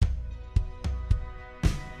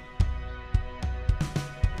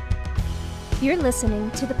You're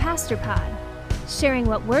listening to the Pastor Pod, sharing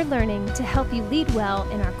what we're learning to help you lead well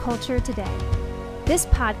in our culture today. This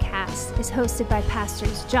podcast is hosted by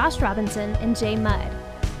pastors Josh Robinson and Jay Mudd.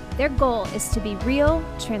 Their goal is to be real,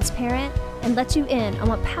 transparent, and let you in on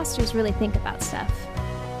what pastors really think about stuff.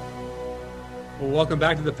 Well, welcome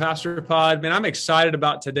back to the Pastor Pod. Man, I'm excited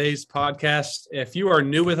about today's podcast. If you are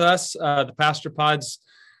new with us, the Pastor Pod's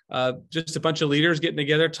just a bunch of leaders getting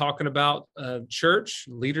together, talking about church,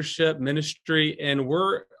 leadership, ministry, and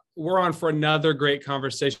we're on for another great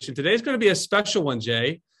conversation. Today's going to be a special one,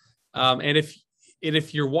 Jay. And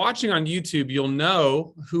if you're watching on YouTube, you'll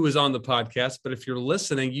know who is on the podcast. But if you're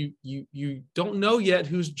listening, you don't know yet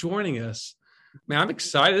who's joining us. Man, I'm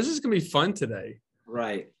excited. This is going to be fun today.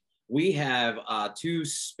 Right. We have two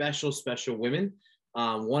special women.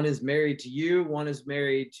 One is married to you. One is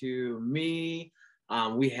married to me.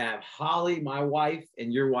 We have Holly, my wife,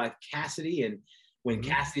 and your wife, Cassidy. And when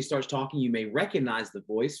Cassidy starts talking, you may recognize the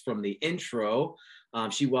voice from the intro.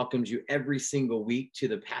 She welcomes you every single week to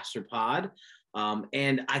the Pastor Pod.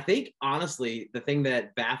 And I think, honestly, the thing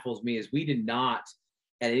that baffles me is we did not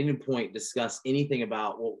at any point discuss anything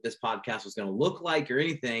about what this podcast was going to look like or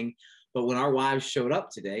anything. But when our wives showed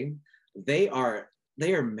up today, they are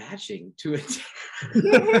matching to it.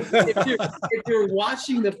 if you're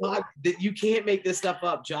watching the pod, you can't make this stuff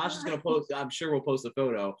up. Josh is going to post, I'm sure we'll post a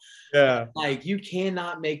photo. Yeah. Like, you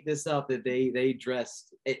cannot make this up that they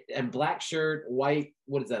dressed and black shirt, white,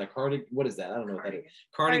 what is that? A cardigan? What is that? I don't know what that is.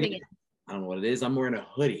 Cardigan. I don't know what it is. I'm wearing a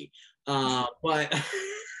hoodie. But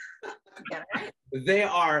they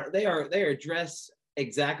are dressed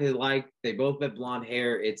exactly like, they both have blonde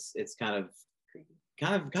hair. It's kind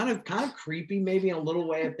of creepy, maybe in a little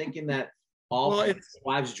way of thinking that all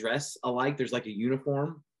wives dress alike. There's like a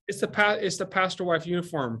uniform. It's the pastor wife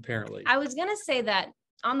uniform, apparently. I was gonna say that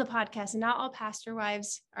on the podcast, and not all pastor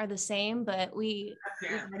wives are the same, but we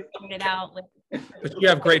pointed out with. But you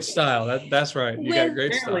have great style. That's right. You got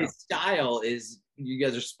great style. Style is, you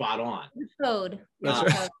guys are spot on. Code.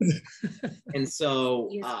 That's right. And so,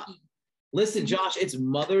 listen, Josh, it's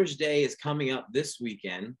Mother's Day is coming up this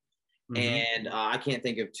weekend. And I can't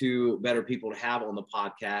think of two better people to have on the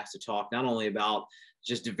podcast to talk not only about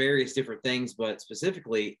just various different things, but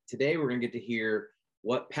specifically today we're going to get to hear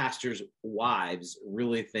what pastors' wives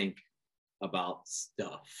really think about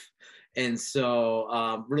stuff. And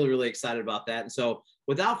so really, really excited about that. And so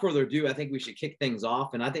without further ado, I think we should kick things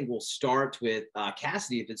off. And I think we'll start with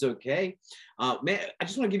Cassidy, if it's okay. Man, I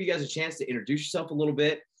just want to give you guys a chance to introduce yourself a little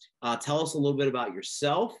bit. Tell us a little bit about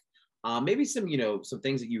yourself. Maybe some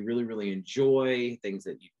things that you really, really enjoy, things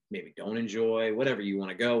that you maybe don't enjoy, whatever you want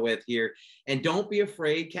to go with here. And don't be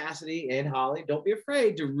afraid, Cassidy and Holly, don't be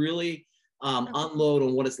afraid to really unload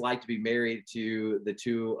on what it's like to be married to the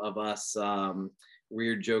two of us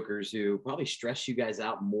weird jokers who probably stress you guys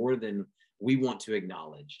out more than we want to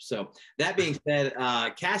acknowledge. So that being said,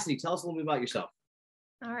 Cassidy, tell us a little bit about yourself.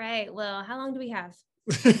 All right. Well, how long do we have?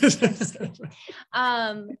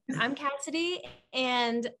 I'm Cassidy,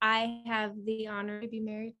 and I have the honor to be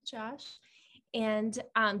married to Josh. And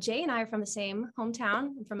Jay and I are from the same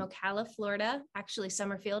hometown. I'm from Ocala, Florida, actually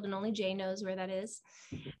Summerfield, and only Jay knows where that is.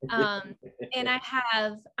 And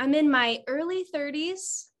I'm in my early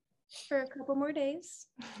 30s for a couple more days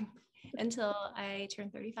until I turn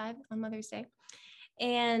 35 on Mother's Day.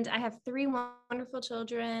 And I have three wonderful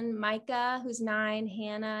children, Micah, who's 9,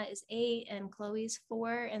 Hannah is 8, and Chloe's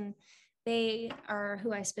 4. And they are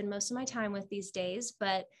who I spend most of my time with these days.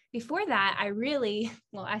 But before that, I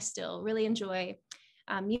still really enjoy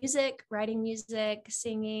music, writing music,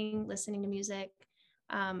 singing, listening to music.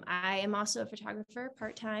 I am also a photographer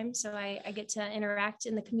part-time, so I get to interact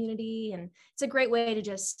in the community. And it's a great way to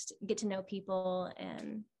just get to know people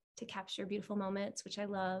and to capture beautiful moments, which I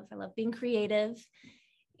love. I love being creative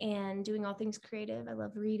and doing all things creative. I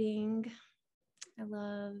love reading. I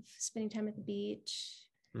love spending time at the beach,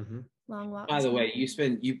 long walks. By the way,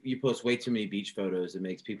 you post way too many beach photos. It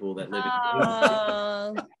makes people that live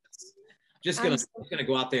in just gonna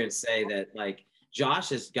go out there and say that, like, Josh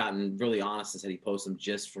has gotten really honest and said he posts them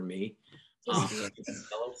just for me. But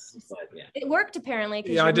yeah, it worked apparently.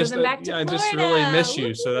 Yeah, I just really miss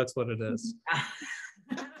you, so that's what it is.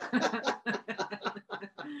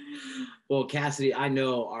 Well, Cassidy, I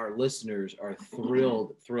know our listeners are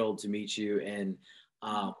thrilled to meet you, and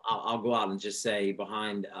I'll go out and just say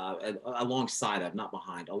alongside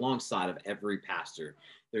of every pastor,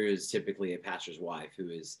 there is typically a pastor's wife who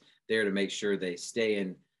is there to make sure they stay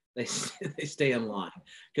in line,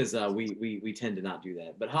 because we tend to not do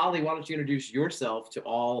that. But Holly, why don't you introduce yourself to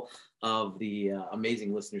all of the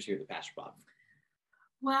amazing listeners here at the Pastor Pod?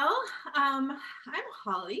 Well, I'm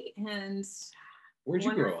Holly, and Where'd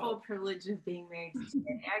you grow wonderful up? privilege of being married to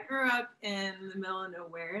Jay. I grew up in the middle of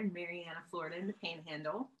nowhere in Marianna, Florida, in the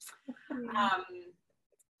Panhandle.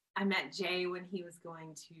 I met Jay when he was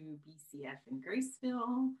going to BCF in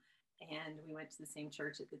Graceville, and we went to the same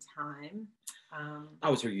church at the time.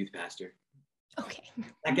 I was her youth pastor. Okay.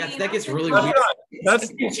 That gets really weird.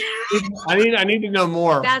 I need to know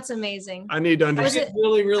more. That's amazing. I need to That understand. gets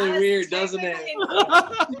really, really weird, doesn't it?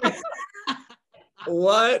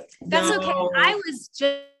 What? That's No. okay. I was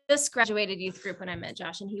just graduated youth group when I met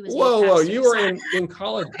Josh, and he was. Whoa. pastor, You were so in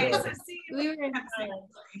college. Okay, though. so see, We were in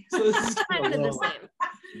So this is kind of the same.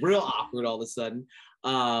 real awkward all of a sudden.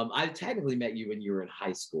 I technically met you when you were in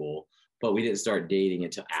high school, but we didn't start dating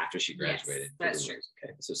until after she graduated. Yes, that's true.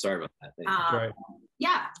 Okay, so sorry about that. Thank you. That's right.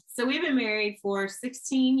 Yeah, so we've been married for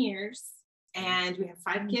 16 years, and we have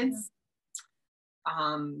 5 kids.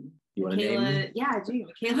 You want to name them? Yeah, I do.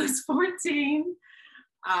 Michaela's 14.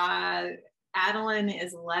 Adeline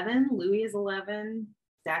is 11. Louis is 11.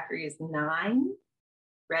 Zachary is 9.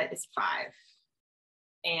 Brett is 5.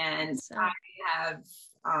 And So- I have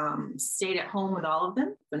stayed at home with all of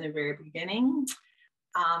them from the very beginning.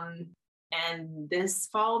 And this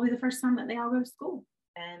fall will be the first time that they all go to school,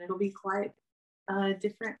 and it'll be quite a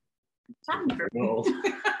different time for me. Whoa.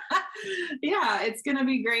 Yeah, it's gonna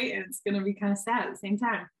be great, and it's gonna be kind of sad at the same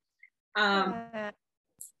time.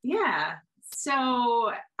 Yeah.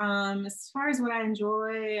 So as far as what I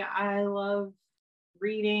enjoy, I love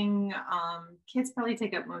reading. Kids probably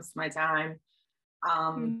take up most of my time.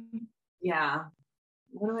 Yeah.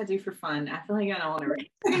 What do I do for fun? I feel like I don't want to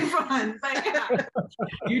read for fun, but yeah.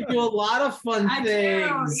 You do a lot of fun I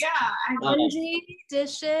things. do. Yeah. Laundry,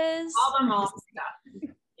 dishes. All the mom stuff.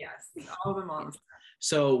 Yes. All the mom stuff.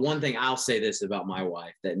 So one thing I'll say this about my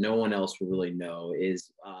wife that no one else will really know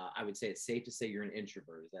is I would say it's safe to say you're an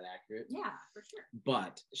introvert. Is that accurate? Yeah, for sure.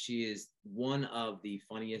 But she is one of the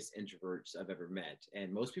funniest introverts I've ever met,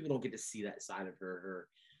 and most people don't get to see that side of her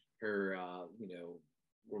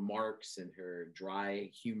remarks and her dry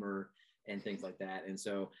humor and things like that. And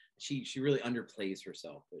so she really underplays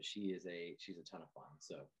herself, but she's a ton of fun.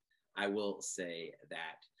 So I will say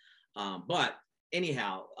that. But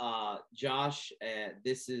anyhow, Josh,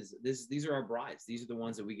 these are our brides. These are the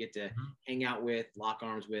ones that we get to hang out with, lock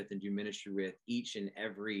arms with, and do ministry with each and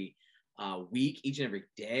every week, each and every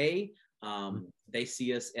day. They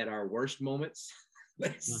see us at our worst moments.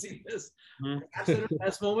 They see us at our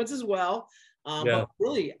best moments as well. But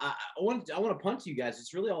really, I want to punt to you guys.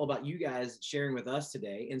 It's really all about you guys sharing with us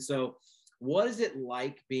today. And so, what is it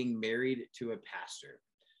like being married to a pastor?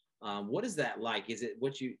 What is that like? Is it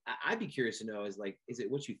what I'd be curious to know is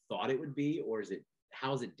it what you thought it would be, or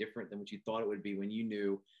how is it different than what you thought it would be when you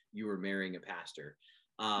knew you were marrying a pastor?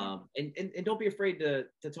 And don't be afraid to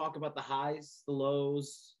talk about the highs, the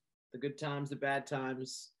lows, the good times, the bad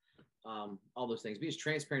times, all those things. Be as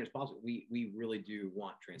transparent as possible. We really do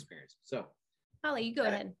want transparency. So Holly, you go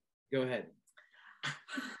ahead. Go ahead.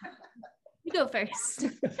 You go first.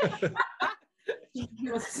 She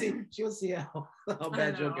wants to see how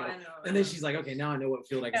bad joke goes. And then she's like, okay, now I know what it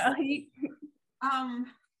feels like.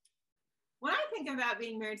 When I think about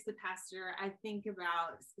being married to the pastor, I think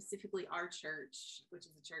about specifically our church, which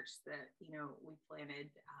is a church that, we planted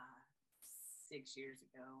 6 years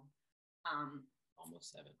ago.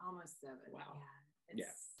 Almost 7. Wow. Yeah.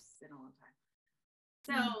 It's been a long time.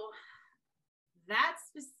 So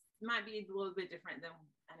might be a little bit different than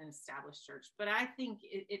an established church, but I think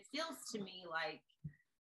it feels to me like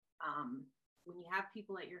when you have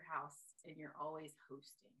people at your house and you're always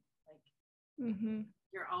hosting, like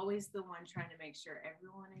you're always the one trying to make sure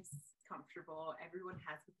everyone is comfortable, everyone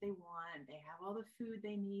has what they want, they have all the food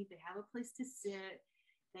they need, they have a place to sit,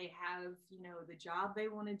 they have the job they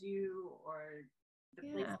want to do or the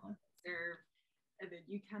place to serve, and then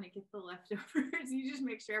you kind of get the leftovers. You just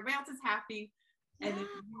make sure everybody else is happy, and then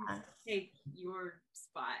you take your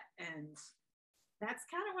spot. And that's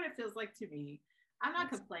kind of what it feels like to me. I'm not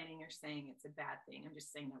complaining or saying it's a bad thing. I'm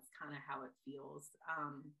just saying that's kind of how it feels.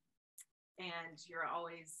 And you're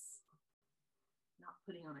always not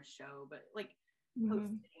putting on a show, but like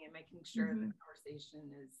hosting and making sure the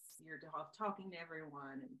conversation is, you're talking to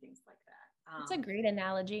everyone and things like that. That's a great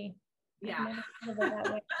analogy. Yeah.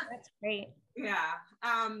 That's great. Yeah.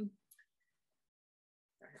 Sorry,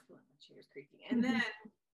 my chair's creaking. And then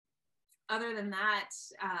other than that,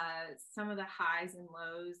 some of the highs and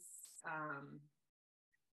lows,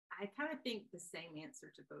 I kind of think the same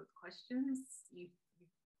answer to both questions. You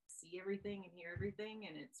see everything and hear everything,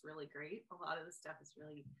 and it's really great. A lot of the stuff is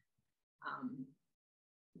really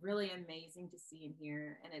really amazing to see and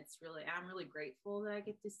hear. And I'm really grateful that I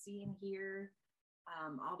get to see and hear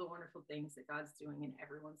all the wonderful things that God's doing in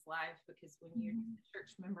everyone's life, because when you're a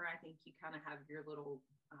church member, I think you kind of have your little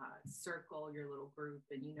circle, your little group,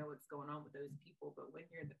 and you know what's going on with those people. But when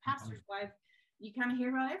you're the pastor's wife, you kind of hear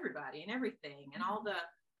about everybody and everything and all the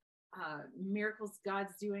miracles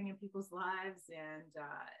God's doing in people's lives, and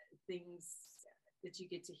things that you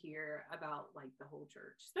get to hear about, like the whole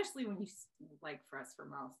church, especially when you, like for us, for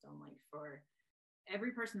Milestone, like for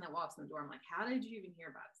every person that walks in the door, I'm like, how did you even hear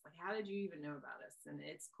about us? Like, how did you even know about us? And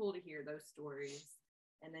it's cool to hear those stories,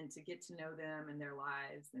 and then to get to know them and their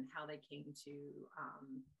lives and how they came to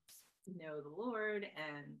know the Lord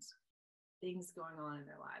and things going on in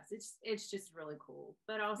their lives. It's just really cool.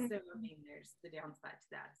 But also, I mean, there's the downside to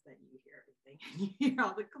that is that you hear everything. You hear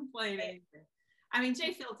all the complaining. I mean,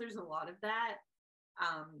 Jay feels there's a lot of that.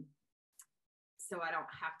 So I don't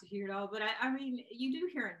have to hear it all, but I mean, you do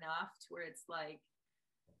hear enough to where it's like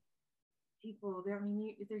people there. I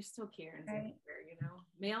mean, there's still Karens everywhere, you know,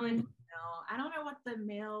 male and female. I don't know what the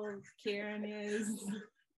male Karen is,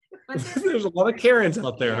 but there's a lot of Karens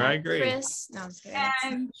out there. I agree. Chris, no, I'm just kidding.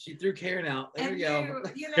 And she threw Karen out. There we go.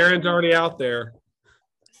 You know, Karen's already out there.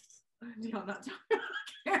 No, I'm not talking about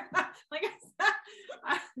Karen. Like I said,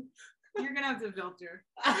 you're gonna have to filter.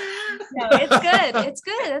 No, it's good. It's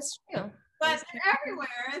good. That's true. But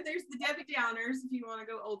everywhere, there's the Debbie Downers, if you want to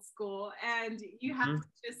go old school, and you have to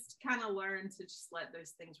just kind of learn to just let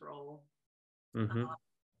those things roll,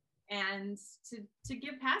 and to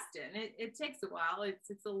get past it. And it takes a while.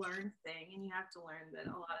 It's a learned thing, and you have to learn that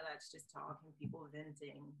a lot of that's just talk and people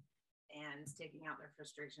venting and taking out their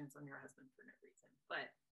frustrations on your husband for no reason. But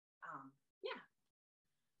yeah.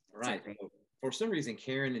 All right. For some reason,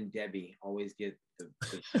 Karen and Debbie always get the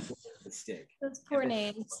stick. Those poor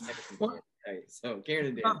names. Right. So Karen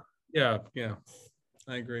and Debbie. Yeah,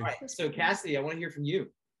 I agree. All right. So Cassidy, I want to hear from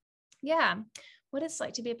you. Yeah. What it's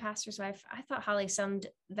like to be a pastor's wife. I thought Holly summed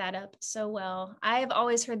that up so well. I've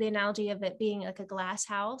always heard the analogy of it being like a glass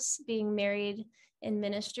house, being married in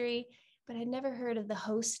ministry, but I'd never heard of the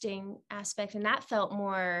hosting aspect. And that felt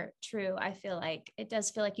more true. I feel like it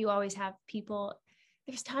does feel like you always have people.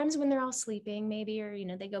 There's times when they're all sleeping maybe, or, you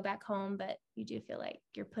know, they go back home, but you do feel like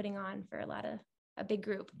you're putting on for a big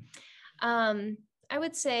group. I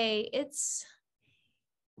would say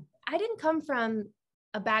I didn't come from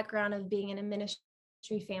a background of being in a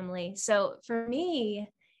ministry family. So for me,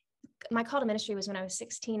 my call to ministry was when I was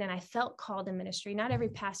 16, and I felt called to ministry. Not every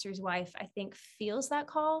pastor's wife, I think, feels that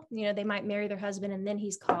call. You know, they might marry their husband and then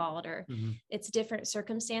he's called, or it's different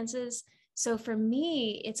circumstances. So for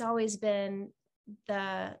me, it's always been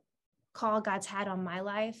the call God's had on my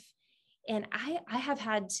life. And I have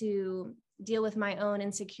had to deal with my own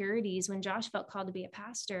insecurities. When Josh felt called to be a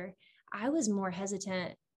pastor, I was more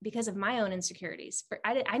hesitant because of my own insecurities.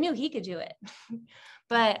 I knew he could do it,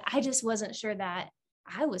 but I just wasn't sure that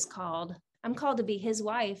I was called. I'm called to be his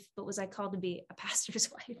wife, but was I called to be a pastor's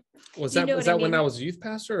wife? Was that when I was a youth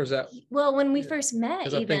pastor, or is that? Well, when we first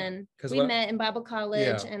met, we met in Bible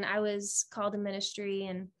college, and I was called to ministry,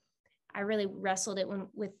 and I really wrestled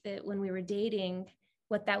with it when we were dating,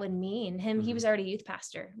 what that would mean. He was already a youth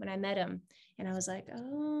pastor when I met him. And I was like,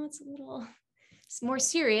 oh, it's more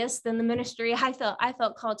serious than the ministry. I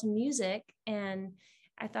felt called to music, and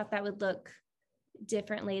I thought that would look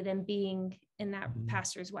differently than being in that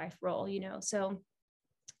pastor's wife role, you know? So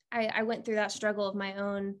I went through that struggle of my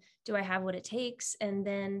own. Do I have what it takes? And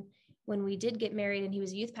then when we did get married and he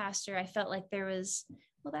was a youth pastor, I felt like there was,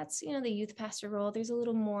 well, that's, you know, the youth pastor role. There's a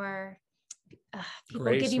little more, people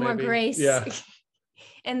grace, give you more maybe. grace. Yeah.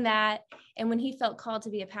 And when he felt called to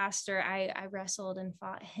be a pastor, I wrestled and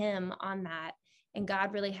fought him on that. And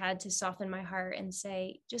God really had to soften my heart and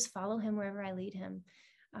say, just follow him wherever I lead him.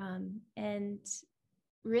 And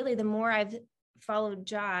really, the more I've followed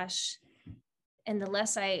Josh and the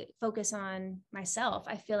less I focus on myself,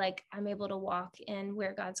 I feel like I'm able to walk in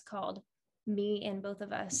where God's called me and both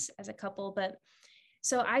of us as a couple. But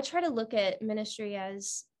so I try to look at ministry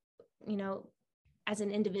as, you know, as an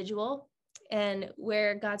individual and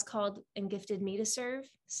where God's called and gifted me to serve.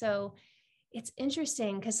 So it's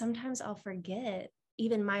interesting because sometimes I'll forget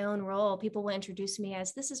even my own role. People will introduce me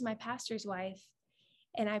as, this is my pastor's wife.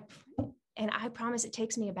 And I promise it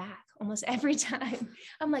takes me aback almost every time.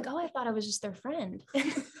 I'm like, oh, I thought I was just their friend.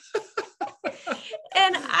 And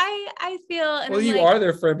I feel, and well, I'm you like, are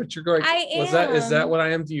their friend, but you're going, is that what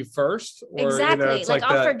I am to you first? Or, exactly. You know, it's like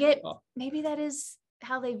I'll that, forget, maybe that is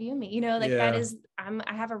how they view me, you know, like that is,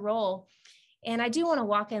 I have a role, and I do want to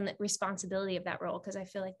walk in the responsibility of that role. Cause I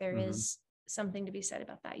feel like there is something to be said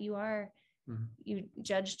about that. You are you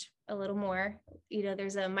judged a little more,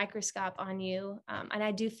 there's a microscope on you. And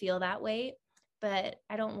I do feel that weight, but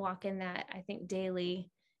I don't walk in that, I think, daily,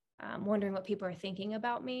 wondering what people are thinking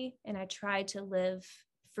about me. And I try to live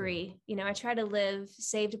free. I try to live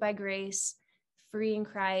saved by grace, free in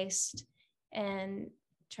Christ, and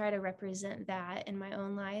try to represent that in my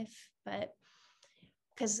own life. But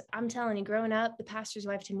because I'm telling you, growing up, the pastor's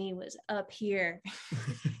wife to me was up here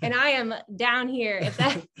and I am down here.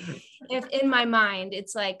 If in my mind,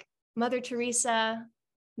 it's like Mother Teresa,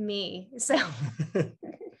 me. So,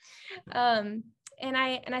 and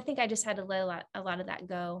I think I just had to let a lot of that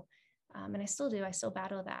go. And I still do. I still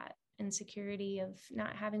battle that insecurity of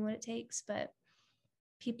not having what it takes, but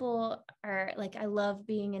people are like, I love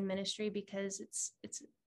being in ministry because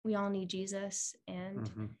we all need Jesus.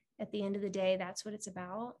 And at the end of the day, that's what it's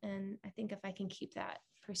about. And I think if I can keep that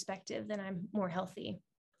perspective, then I'm more healthy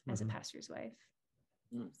as a pastor's wife.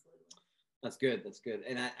 That's good. That's good.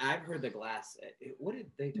 And I've heard the glass. What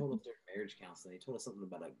did they told us during marriage counseling? They told us something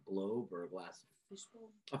about a globe or a glass.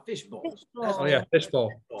 A fishbowl. Oh yeah,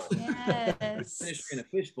 fishbowl. Yes. Ministry in a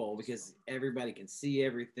fishbowl because everybody can see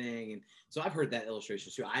everything, and so I've heard that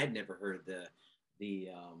illustration too. I had never heard the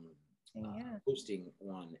hosting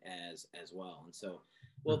one as well, and so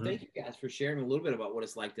thank you guys for sharing a little bit about what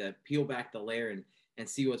it's like to peel back the layer and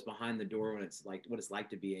see what's behind the door when it's like what it's like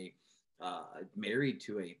to be married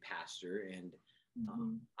to a pastor. And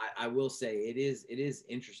I will say it is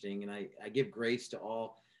interesting, and I give grace to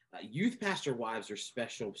all. Youth pastor wives are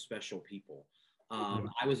special people.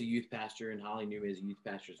 I was a youth pastor, and Holly knew me as a youth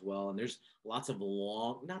pastor as well. And there's lots of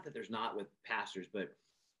not that there's not with pastors, but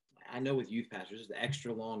I know with youth pastors, there's the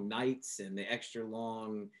extra long nights and the extra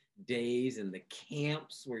long days and the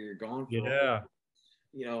camps where you're gone for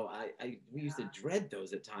we used to dread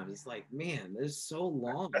those at times. It's like, man, this is so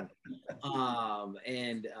long.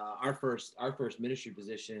 And our first ministry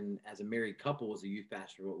position as a married couple was a youth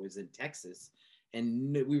pastor. What was in Texas.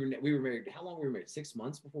 And we were married. How long were we married? 6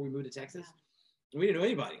 months before we moved to Texas. We didn't know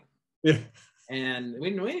anybody. Yeah. And we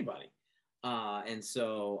didn't know anybody. And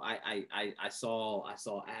so I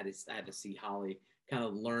had to see Holly kind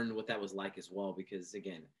of learn what that was like as well, because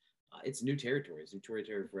again, it's new territory. It's new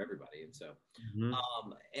territory for everybody. And so,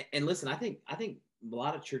 and listen, I think a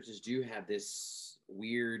lot of churches do have this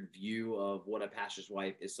weird view of what a pastor's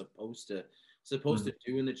wife is supposed to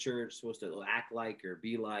do in the church, supposed to act like or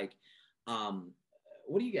be like.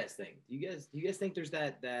 What do you guys think? Do you guys think there's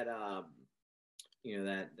that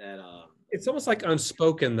it's almost like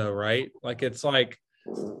unspoken though, right? Like it's like,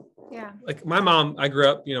 yeah, like my mom, I grew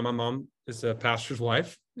up, my mom is a pastor's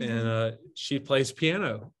wife, and she plays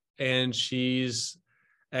piano, and she's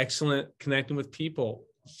excellent connecting with people.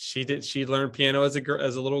 She learned piano as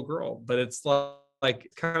a little girl, but it's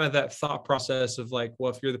like kind of that thought process of like,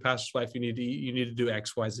 well, if you're the pastor's wife, you need to do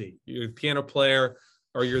X, Y, Z. You're the piano player,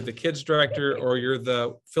 or you're the kids director, or you're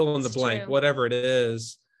the fill in the blank, whatever it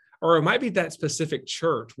is. Or it might be that specific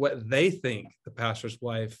church, what they think the pastor's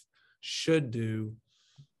wife should do.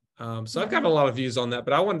 So I've got a lot of views on that,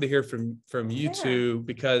 but I wanted to hear from you two,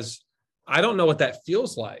 because I don't know what that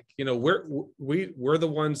feels like. We're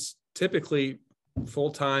the ones typically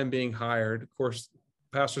full-time being hired. Of course,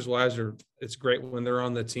 pastors' wives it's great when they're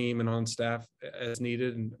on the team and on staff as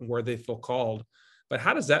needed and where they feel called. But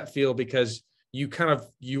how does that feel? Because you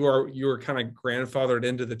are kind of grandfathered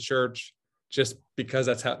into the church just because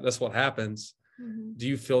that's what happens. Do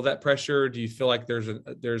you feel that pressure? Do you feel like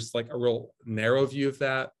there's like a real narrow view of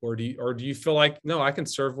that? Or do you feel like, no, I can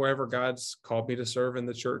serve wherever God's called me to serve in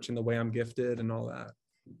the church and the way I'm gifted and all that?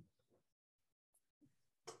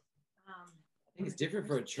 I think it's different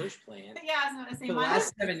for a church plant. Yeah, I was going to say, for the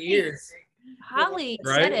last 7 years. Holly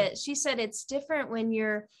said it. She said it's different when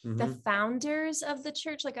you're the founders of the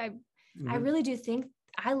church. Like I really do think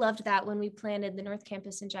I loved that when we planted the North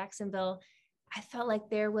Campus in Jacksonville. I felt like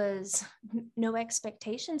there was no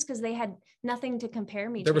expectations because they had nothing to compare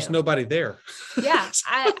me to. There was nobody there. Yeah.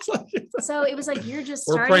 So it was like, you're just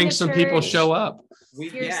we're praying some people show up.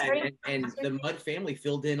 And the Mudd family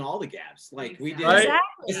filled in all the gaps. Like we did. Exactly.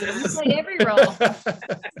 We played every role.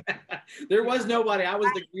 There was nobody. I was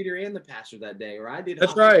the greeter and the pastor that day, or I did.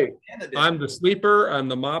 That's right. I'm the sweeper. I'm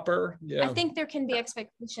the mopper. Yeah. I think there can be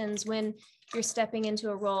expectations when you're stepping into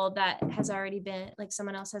a role that has already been, like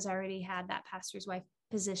someone else has already had that pastor's wife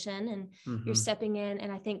position, and you're stepping in.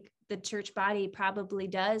 And I think the church body probably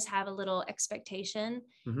does have a little expectation,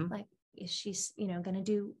 like, is she, going to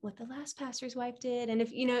do what the last pastor's wife did? And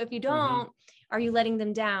if you don't, are you letting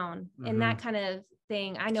them down? And that kind of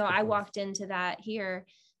thing. I know I walked into that here,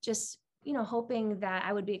 just, hoping that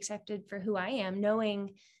I would be accepted for who I am,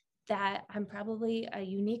 knowing that I'm probably a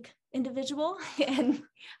unique individual, and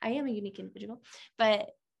I am a unique individual,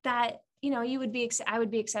 but that, you know, I would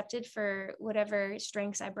be accepted for whatever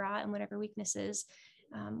strengths I brought and whatever weaknesses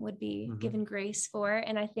would be given grace for.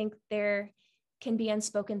 And I think there can be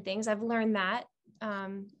unspoken things. I've learned that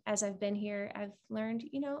as I've been here. I've learned,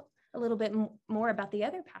 you know, a little bit more about the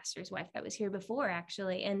other pastor's wife that was here before,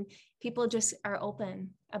 actually. And people just are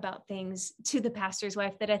open about things to the pastor's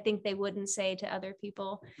wife that I think they wouldn't say to other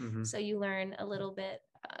people. So you learn a little bit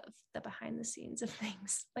of the behind the scenes of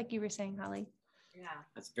things, like you were saying, Holly. Yeah,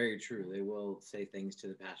 that's very true. They will say things to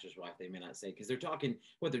the pastor's wife they may not say, because they're talking,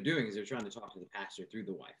 what they're doing is they're trying to talk to the pastor through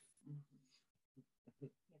the wife.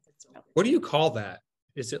 What do you call that?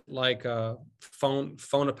 Is it like a phone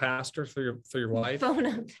a pastor for your wife? I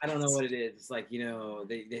don't know what it is. It's like, you know,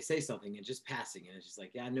 they say something and just passing, and it's just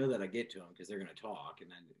like, yeah, I know that I get to them because they're going to talk, and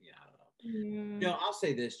then, yeah, I don't know. You know, I'll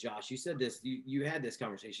say this, Josh. You said this. You had this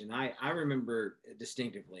conversation. I remember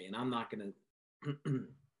distinctively, and I'm not going to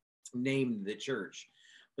name the church,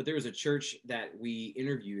 but there was a church that we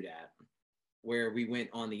interviewed at where we went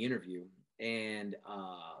on the interview, and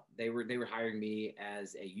they were hiring me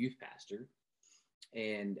as a youth pastor.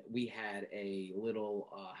 And we had a little,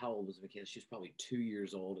 how old was Michaela? She was probably 2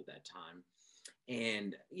 years old at that time.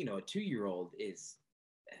 And, you know, a 2-year-old is,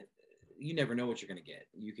 you never know what you're going to get.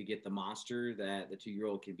 You could get the monster that the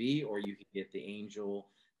 2-year-old can be, or you could get the angel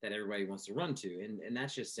that everybody wants to run to. And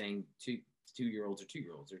that's just saying 2-year-olds or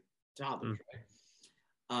 2-year-olds or toddlers,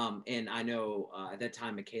 right? And I know at that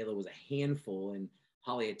time, Michaela was a handful, and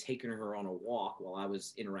Holly had taken her on a walk while I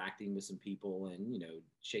was interacting with some people and, you know,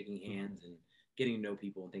 shaking hands and getting to know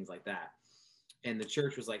people and things like that. And the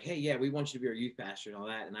church was like, hey, yeah, we want you to be our youth pastor and all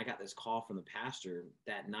that. And I got this call from the pastor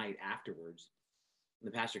that night afterwards.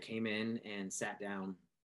 And the pastor came in and sat down,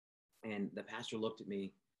 and the pastor looked at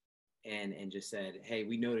me and just said, hey,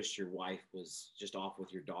 we noticed your wife was just off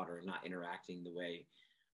with your daughter and not interacting the way,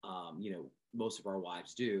 you know, most of our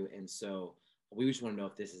wives do. And so we just want to know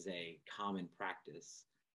if this is a common practice.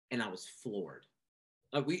 And I was floored.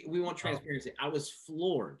 We want transparency. I was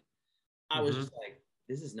floored. I was just like,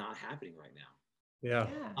 this is not happening right now. Yeah.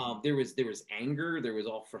 There was anger. There was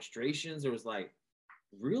all frustrations. There was like,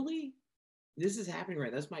 really? This is happening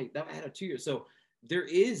right? That I had a 2 years. So there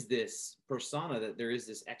is this persona, that there is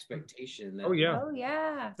this expectation that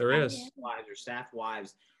there is wives or staff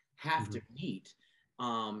wives have to meet.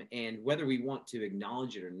 And whether we want to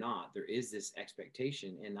acknowledge it or not, there is this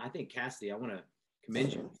expectation. And I think, Cassidy, I want to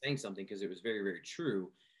commend you for saying something, because it was very, very true.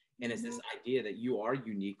 And it's this idea that you are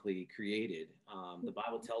uniquely created. The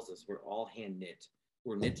Bible tells us we're all hand knit.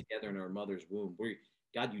 We're knit together in our mother's womb.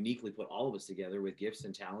 God uniquely put all of us together with gifts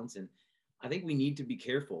and talents. And I think we need to be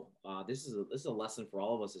careful. This is a lesson for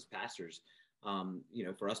all of us as pastors. You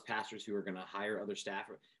know, for us pastors who are going to hire other staff,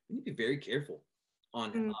 we need to be very careful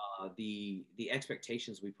on the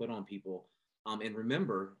expectations we put on people. And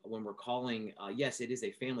remember, when we're calling, yes, it is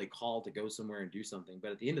a family call to go somewhere and do something.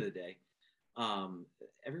 But at the end of the day,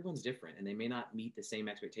 everyone's different, and they may not meet the same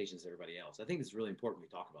expectations as everybody else. I think it's really important we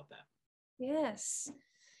talk about that. Yes.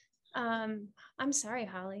 I'm sorry,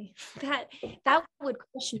 Holly. That would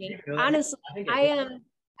crush me. Honestly, I am.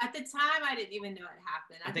 At the time, I didn't even know it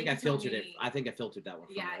happened. I think I filtered it. I think I filtered that one.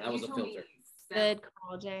 That was a filter. Good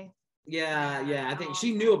call, Jay. Yeah. I think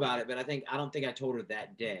she knew about it, but I don't think I told her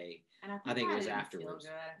that day. And I think it was afterwards.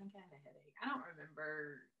 I think I had a headache. I don't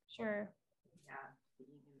remember. Sure. Yeah.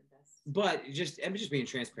 But I'm just being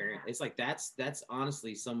transparent. It's like that's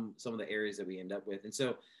honestly some of the areas that we end up with. And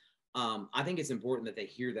so I think it's important that they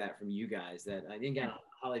hear that from you guys. That I think,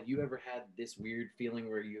 Holly, have you ever had this weird feeling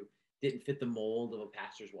where you didn't fit the mold of a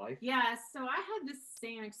pastor's wife? Yeah, so I had the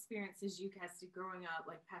same experience as you, Cassie. Growing up,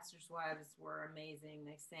 like, pastors' wives were amazing.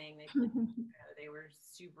 They sang, they played, they were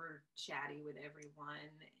super chatty with everyone.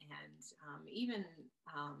 And even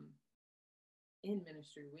in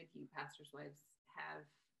ministry with you, pastors' wives have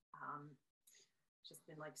just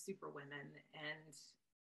been like super women. And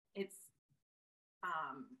it's,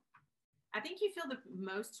 I think you feel the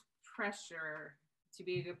most pressure to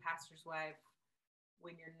be a good pastor's wife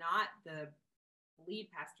when you're not the lead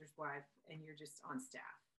pastor's wife and you're just on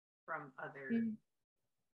staff from other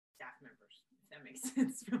staff members, if that makes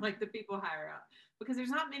sense, from like the people higher up. Because there's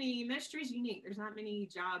not many, ministry's unique. There's not many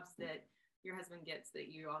jobs that your husband gets that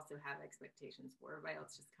you also have expectations for. Everybody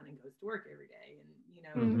else just kind of goes to work every day. And, you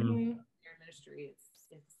know, in your ministry,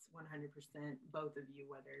 it's 100% both of you,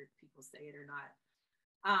 whether people say it or not.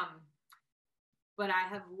 But I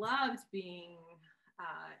have loved being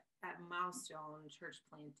at Milestone church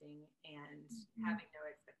planting and having no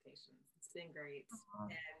expectations. It's been great.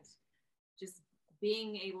 And just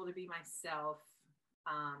being able to be myself,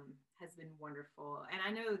 has been wonderful. And I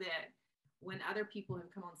know that when other people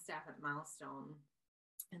have come on staff at Milestone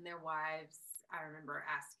and their wives, I remember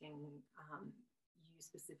asking you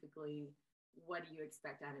specifically, what do you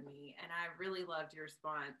expect out of me? And I really loved your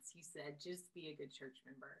response. You said, just be a good church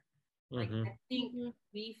member. Like, I think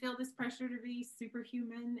we feel this pressure to be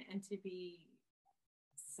superhuman and to be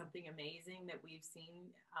something amazing that we've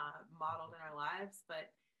seen modeled in our lives,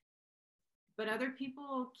 but other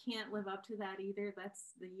people can't live up to that either.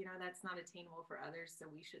 That's not attainable for others, so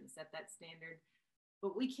we shouldn't set that standard.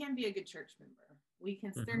 But we can be a good church member. We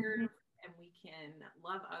can serve, and we can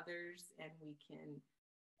love others, and we can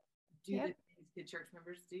do the things good church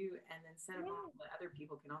members do, and then set them up that other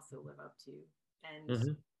people can also live up to.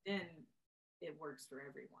 And then it works for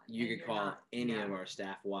everyone. You could call any of our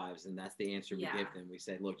staff wives, and that's the answer we give them. We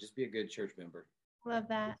say, look, just be a good church member. Love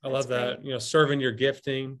that. I love that. You know, serving your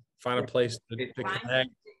gifting, find a place to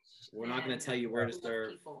connect. We're not going to tell you where to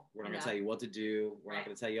serve. We're not going to tell you what to do. We're not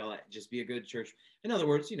going to tell you all that. Just be a good church. In other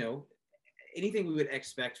words, you know, anything we would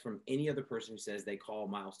expect from any other person who says they call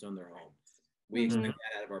Milestone their home. We expect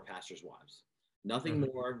that out of our pastors' wives. Nothing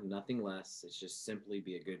more, nothing less. It's just simply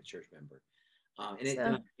be a good church member.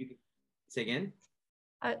 You can say again?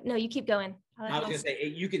 No, you keep going. I was going to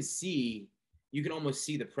say, you can almost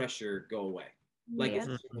see the pressure go away. Like it's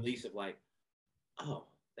a release of like, oh,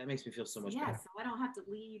 that makes me feel so much better. So I don't have to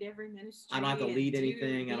lead every ministry. I don't have to lead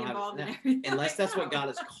anything. I don't have to, unless that's what God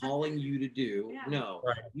is calling you to do. No,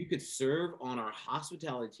 you could serve on our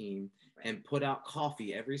hospitality team and put out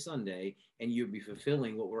coffee every Sunday, and you'd be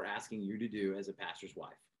fulfilling what we're asking you to do as a pastor's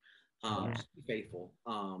wife. Just be faithful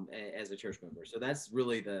as a church member. So that's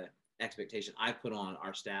really the expectation I put on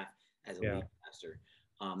our staff as a lead pastor.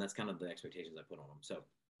 That's kind of the expectations I put on them. So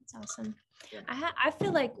that's awesome. I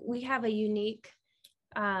feel like we have a unique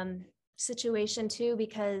situation too,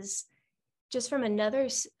 because just from another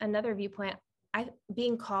viewpoint,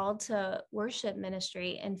 being called to worship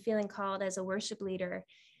ministry and feeling called as a worship leader,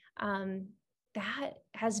 that's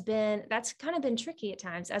kind of been tricky at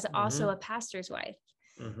times as also a pastor's wife.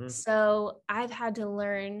 So I've had to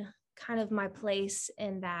learn kind of my place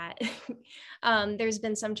in that. There's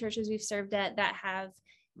been some churches we've served at that have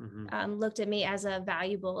looked at me as a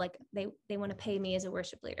valuable, like they want to pay me as a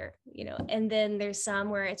worship leader, you know, and then there's some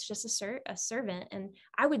where it's just a servant, and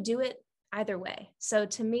I would do it either way. So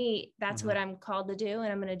to me, that's what I'm called to do,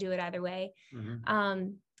 and I'm going to do it either way.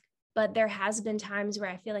 But there has been times where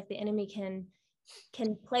I feel like the enemy can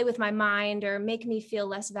play with my mind or make me feel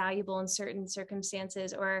less valuable in certain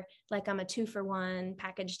circumstances, or like I'm a 2-for-1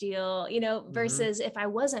 package deal, you know, versus if I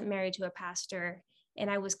wasn't married to a pastor and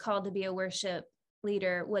I was called to be a worship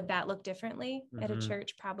leader, would that look differently at a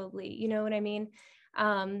church? Probably, you know what I mean?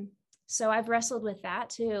 So I've wrestled with that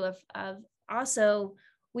too, of also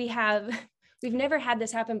we've never had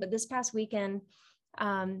this happen, but this past weekend,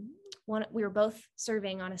 we were both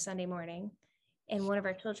serving on a Sunday morning, and one of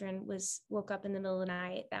our children woke up in the middle of the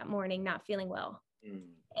night that morning, not feeling well.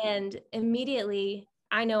 And immediately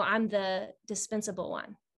I know I'm the dispensable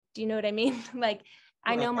one. Do you know what I mean? Like,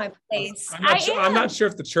 I know my place. I'm not sure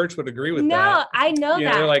if the church would agree with that. No, I know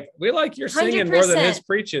that. They're like, we like your singing 100%. More than his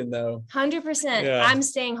preaching, though. 100%. I'm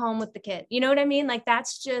staying home with the kid. You know what I mean? Like,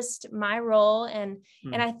 that's just my role. And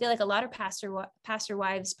I feel like a lot of pastor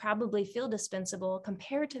wives probably feel dispensable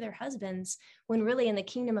compared to their husbands, when really in the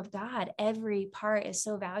kingdom of God, every part is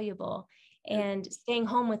so valuable. And staying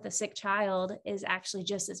home with a sick child is actually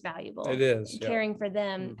just as valuable. It is. Caring for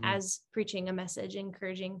them as preaching a message,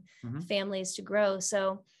 encouraging families to grow.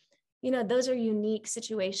 So, you know, those are unique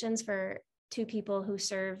situations for two people who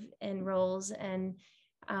serve in roles. And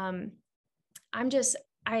I just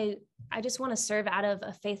want to serve out of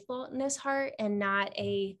a faithfulness heart, and not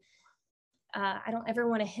I don't ever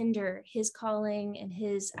want to hinder his calling and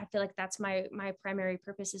I feel like that's my primary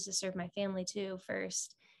purpose, is to serve my family too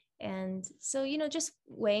first. And so, you know, just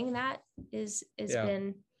weighing that is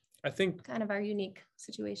been, I think, kind of our unique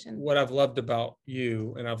situation. What I've loved about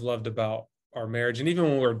you, and I've loved about our marriage, and even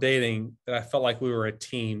when we were dating, that I felt like we were a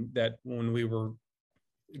team, that when we were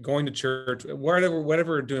going to church, whatever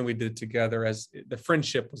we're doing, we did it together, as the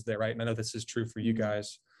friendship was there, right? And I know this is true for you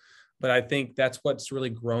guys, but I think that's what's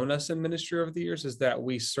really grown us in ministry over the years, is that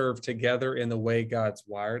we serve together in the way God's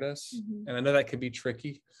wired us. And I know that can be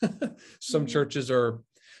tricky. Some churches are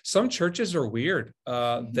weird.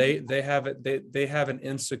 They have an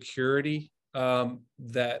insecurity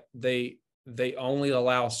that they only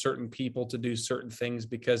allow certain people to do certain things,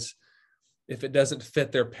 because if it doesn't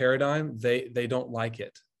fit their paradigm, they don't like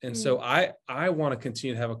it. And so I want to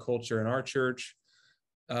continue to have a culture in our church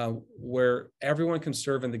where everyone can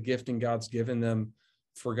serve in the gifting God's given them,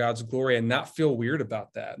 for God's glory and not feel weird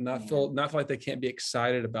about that, not feel like they can't be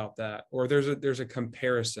excited about that, or there's a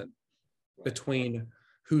comparison between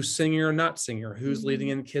who's singing or not singing, or who's leading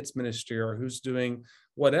in kids ministry, or who's doing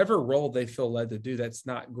whatever role they feel led to do. That's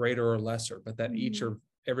not greater or lesser, but that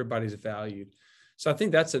everybody's valued. So I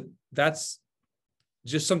think that's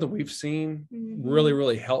just something we've seen really,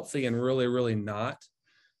 really healthy and really, really not.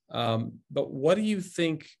 But what do you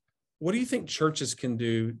think churches can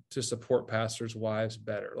do to support pastors' wives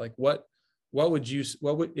better? Like what would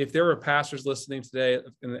if there were pastors listening today,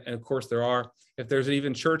 and of course there are, if there's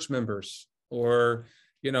even church members, or,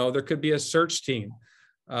 there could be a search team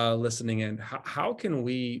listening in, how can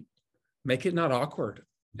we make it not awkward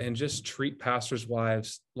and just treat pastors'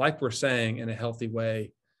 wives, like we're saying, in a healthy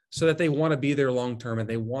way, so that they want to be there long-term and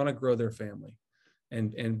they want to grow their family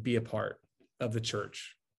and be a part of the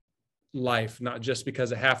church life, not just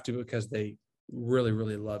because they have to, because they really,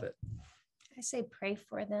 really love it? I say pray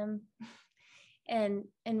for them. And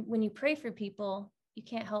when you pray for people, you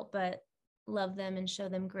can't help but love them and show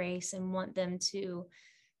them grace and want them to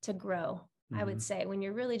grow. I would say when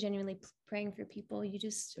you're really genuinely praying for people, you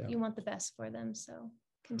want the best for them. So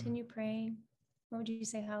continue praying. What would you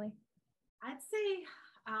say, Holly? I'd say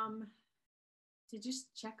to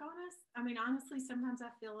just check on us. I mean, honestly, sometimes I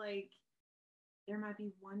feel like there might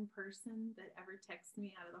be one person that ever texts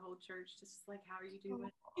me out of the whole church, just like, how are you doing?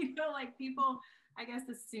 Like people, I guess,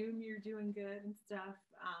 assume you're doing good and stuff.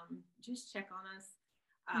 Just check on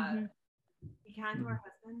us. Be kind to our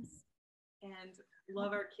husbands and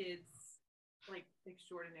love our kids like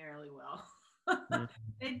extraordinarily well.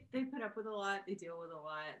 They put up with a lot. They deal with a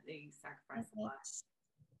lot. They sacrifice a lot.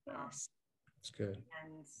 Yes. That's good.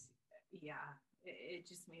 And it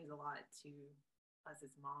just means a lot to us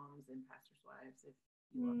as moms and pastors' wives. If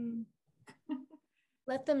you love them.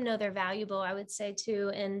 Let them know they're valuable, I would say,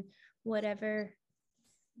 too, and whatever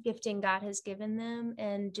gifting God has given them,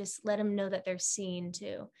 and just let them know that they're seen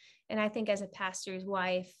too. And I think as a pastor's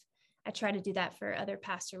wife, I try to do that for other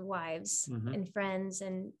pastor wives and friends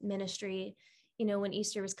and ministry. When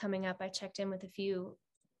Easter was coming up, I checked in with a few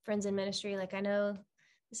friends in ministry. Like, I know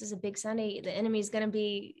this is a big Sunday. The enemy's going to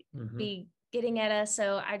be getting at us.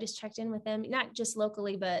 So I just checked in with them, not just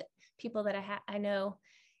locally, but people that I know.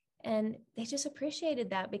 And they just appreciated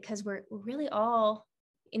that, because we're really all,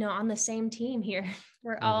 on the same team here.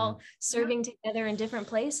 We're all serving together in different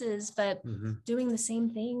places, but doing the same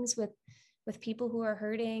things with people who are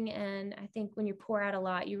hurting. And I think when you pour out a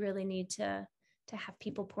lot, you really need to have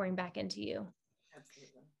people pouring back into you.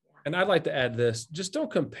 Absolutely. Yeah. And I'd like to add this: just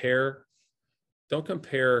don't compare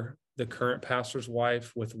the current pastor's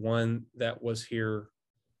wife with one that was here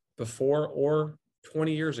before or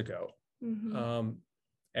 20 years ago.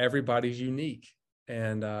 Everybody's unique.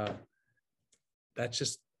 And that's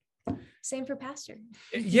just same for pastor.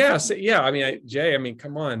 Yes. Yeah. I mean, Jay,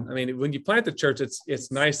 come on. I mean, when you plant the church,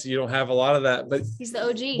 it's nice that you don't have a lot of that, but he's the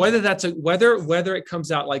OG. Whether it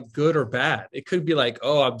comes out like good or bad, it could be like,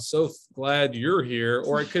 oh, I'm so glad you're here.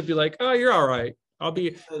 Or it could be like, oh, you're all right. I'll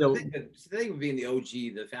be. The thing with being the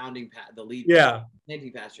OG, the founding, the lead,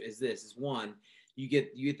 planting pastor is one, you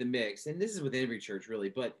get the mix, and this is with every church really,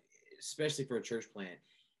 but especially for a church plant,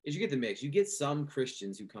 is you get the mix. You get some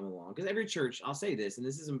Christians who come along, because every church, I'll say this, and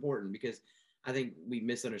this is important because I think we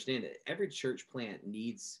misunderstand it. Every church plant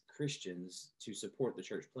needs Christians to support the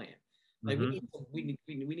church plant. Like we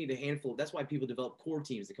need a handful. That's why people develop core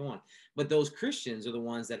teams to come on. But those Christians are the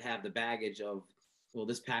ones that have the baggage of, well,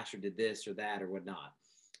 this pastor did this or that or whatnot.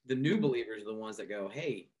 The new believers are the ones that go,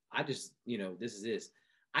 hey, I just, this is this.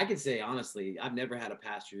 I can say honestly, I've never had a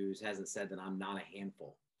pastor who hasn't said that I'm not a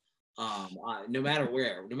handful. No matter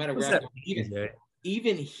where,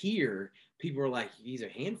 even here, people are like, he's a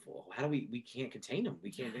handful. How do we can't contain him?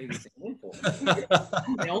 We can't. He's a handful.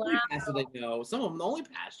 The only pastor they know, some of them the only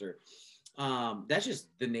pastor. That's just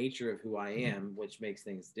the nature of who I am, which makes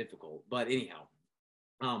things difficult. But anyhow,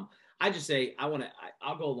 I just say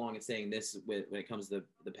I'll go along in saying this when it comes to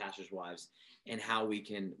the pastors' wives and how we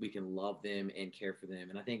can love them and care for them.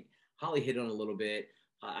 And I think Holly hit on it a little bit.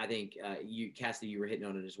 I think Cassidy, you were hitting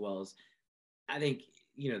on it as well. As I think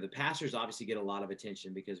the pastors obviously get a lot of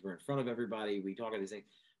attention because we're in front of everybody. We talk about these things,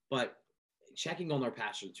 but checking on our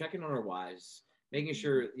pastors, checking on our wives, making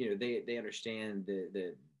sure they understand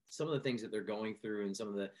the some of the things that they're going through and some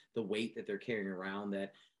of the weight that they're carrying around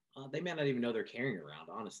that they may not even know they're carrying around.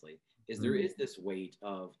 Honestly, there is this weight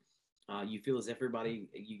of you feel as if everybody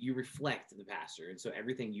you reflect the pastor, and so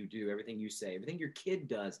everything you do, everything you say, everything your kid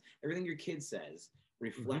does, everything your kid says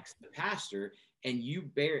reflects the pastor, and you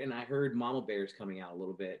bear. And I heard mama bears coming out a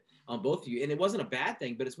little bit on both of you, and it wasn't a bad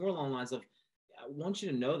thing, but it's more along the lines of want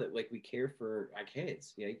you to know that like we care for our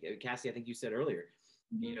kids. Yeah, Cassie, I think you said earlier,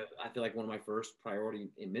 you know, I feel like one of my first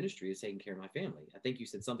priority in ministry is taking care of my family. I think you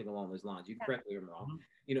said something along those lines. You can correct me if I'm wrong.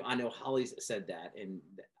 You know, I know Holly's said that, and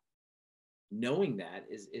knowing that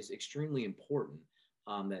is extremely important.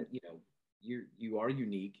 That, you know, you are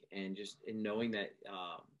unique, and just in knowing that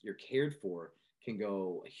you're cared for can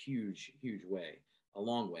go a huge way, a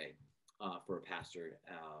long way for a pastor's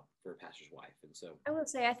wife. And so I will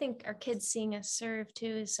say, I think our kids seeing us serve too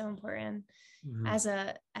is so important. As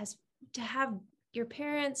to have your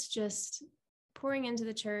parents just pouring into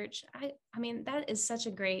the church. I mean, that is such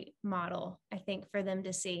a great model, I think, for them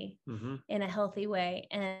to see in a healthy way.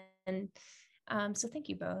 And so thank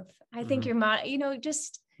you both. I think your mom, you know,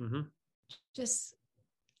 just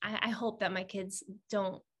I hope that my kids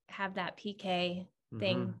don't have that PK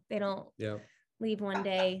thing. They don't leave one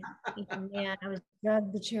day thinking, man, I was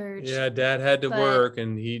drugged to church. Yeah, dad had to work,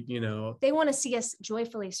 and he, you know. They want to see us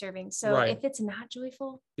joyfully serving. So if it's not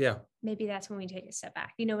joyful, maybe that's when we take a step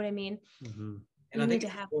back. You know what I mean? And I think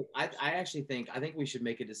I think we should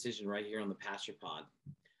make a decision right here on the Pastor Pod.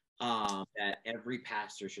 That every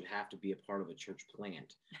pastor should have to be a part of a church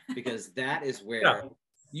plant, because that is where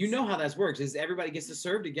you know how that works, is everybody gets to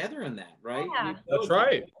serve together in that, right? Yeah. That's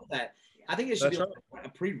right. That I think it should be like a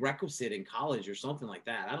prerequisite in college or something like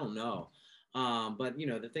that. I don't know. But you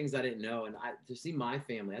know, the things I didn't know, and to see my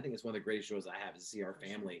family, I think it's one of the greatest joys I have, is to see our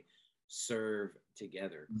family serve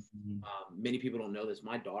together. Many people don't know this.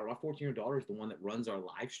 My 14-year-old daughter is the one that runs our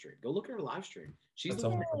live stream. Go look at our live stream. She's the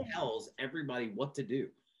one that tells everybody what to do.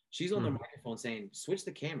 She's on the microphone saying, switch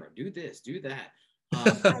the camera, do this, do that.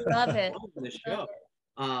 I love it. The show.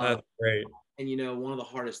 That's great. And, you know, one of the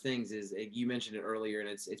hardest things is, you mentioned it earlier, and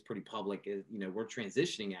it's pretty public, is, you know, we're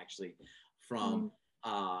transitioning actually from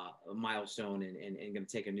a Milestone and going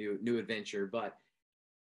to take a new adventure. But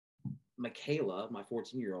Michaela, my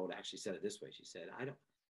 14-year-old, actually said it this way. She said,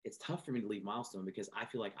 it's tough for me to leave Milestone because I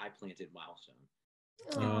feel like I planted Milestone.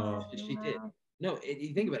 She did. No,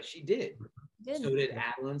 you think about it, she did. So did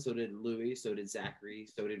Adeline, so did Louis, so did Zachary,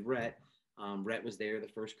 so did Rhett. Rhett was there the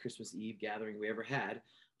first Christmas Eve gathering we ever had.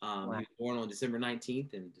 He was born on December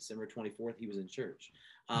 19th, and December 24th, he was in church.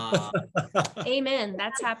 Amen.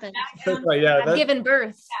 That's happened. I've given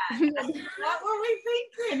birth. What were we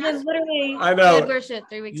thinking? And then literally, I know. worship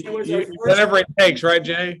 3 weeks ago. Whatever it takes, right,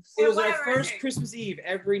 Jay? It was our first Christmas Eve.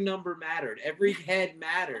 Every number mattered. Every head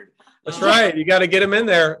mattered. That's right. You got to get them in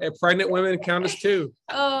there. And pregnant women count as 2.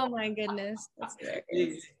 Oh my goodness. That's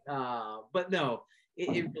hilarious. But no,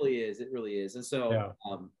 it really is. It really is. And so,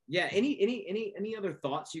 any other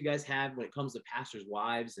thoughts you guys have when it comes to pastors'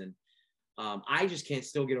 wives? And I just can't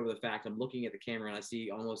still get over the fact I'm looking at the camera and I see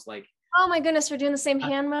almost like, oh my goodness, we're doing the same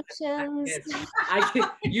hand motions.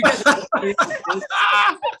 You guys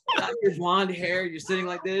your blonde hair, you're sitting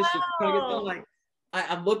like this. Like,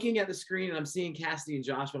 I'm looking at the screen and I'm seeing Cassidy and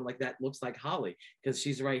Josh, and I'm like, that looks like Holly, because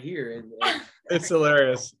she's right here. And it's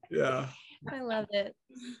hilarious. Yeah. I love it.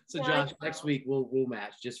 So Josh, next week we'll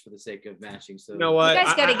match just for the sake of matching. So you know what?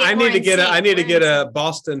 I need to get a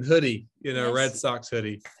Boston hoodie, you know, Red Sox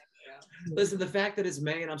hoodie. Listen, the fact that it's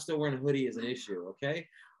May and I'm still wearing a hoodie is an issue. Okay.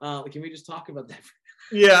 Can we just talk about that?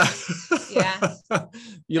 Yeah. Yeah.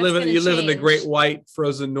 You live in the great white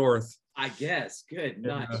frozen north. I guess. Good.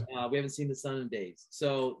 Nice. We haven't seen the sun in days.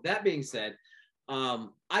 So that being said,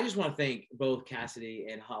 I just want to thank both Cassidy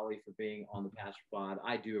and Holly for being on the Pastor Pod.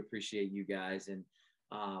 I do appreciate you guys. And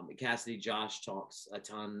Cassidy, Josh talks a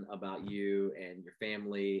ton about you and your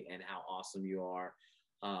family and how awesome you are.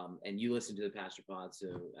 And you listen to the Pastor Pod, so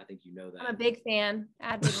I think you know that. I'm a big fan,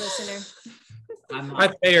 avid listener.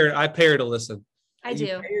 I pay her to listen. I do.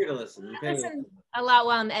 You pay her to listen. I listen a lot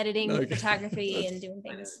while I'm editing photography and doing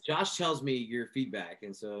things. Josh tells me your feedback,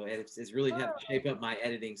 and so it's really had to shape up my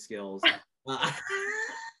editing skills.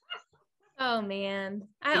 Oh man,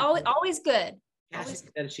 I always good. Cassie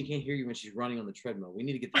said she can't hear you when she's running on the treadmill. We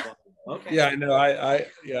need to get the okay. Yeah, I know.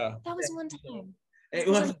 Yeah. That was one time. It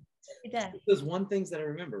was one things that I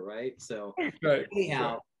remember, right? So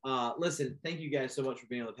anyhow, listen, thank you guys so much for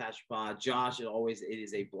being on the Pastor Pod. Josh, it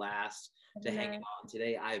is a blast to hang out.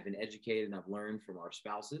 Today I have been educated and I've learned from our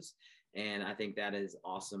spouses, and I think that is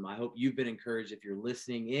awesome. I hope you've been encouraged. If you're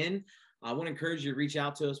listening in, I want to encourage you to reach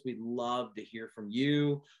out to us. We'd love to hear from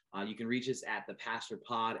you. You can reach us at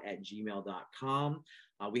thepastorpod@gmail.com.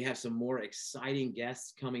 We have some more exciting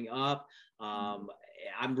guests coming up.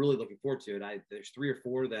 I'm really looking forward to it. There's 3 or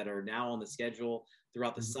 4 that are now on the schedule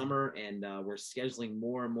throughout the summer, and we're scheduling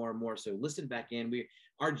more and more and more. So listen back in.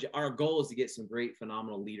 Our goal is to get some great,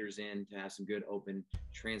 phenomenal leaders in to have some good, open,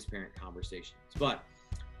 transparent conversations. But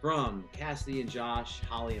from Cassidy and Josh,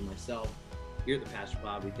 Holly and myself, here at the Pastor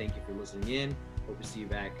Pod. We thank you for listening in. Hope to see you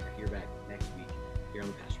back next week here on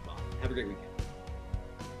the Pastor Pod. Have a great weekend.